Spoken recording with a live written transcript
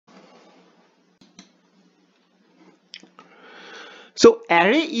So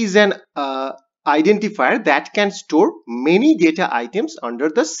array is an identifier that can store many data items under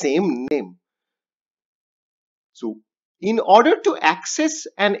the same name. So in order to access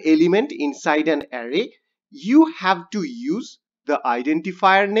an element inside an array, you have to use the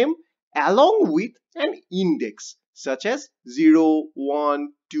identifier name along with an index such as 0, 1,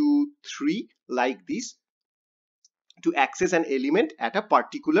 2, 3, like this, to access an element at a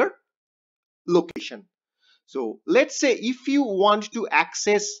particular location. So let's say if you want to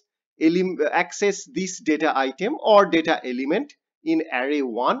access this data item or data element in array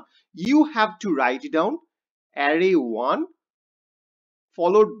 1, you have to write down array 1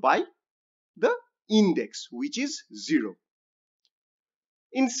 followed by the index, which is 0.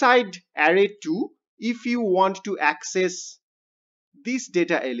 Inside array 2, if you want to access this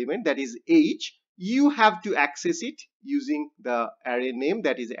data element, that is h, you have to access it using the array name,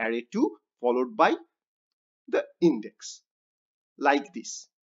 that is array 2 followed by the index, like this.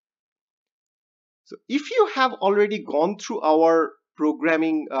 So if you have already gone through our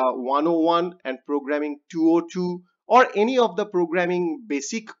programming 101 and programming 202 or any of the programming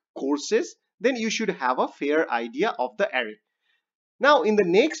basic courses, then you should have a fair idea of the array. Now in the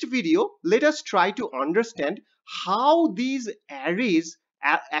next video, let us try to understand how these arrays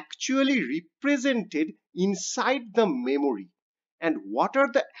are actually represented inside the memory and what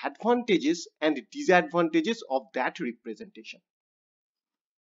are the advantages and disadvantages of that representation.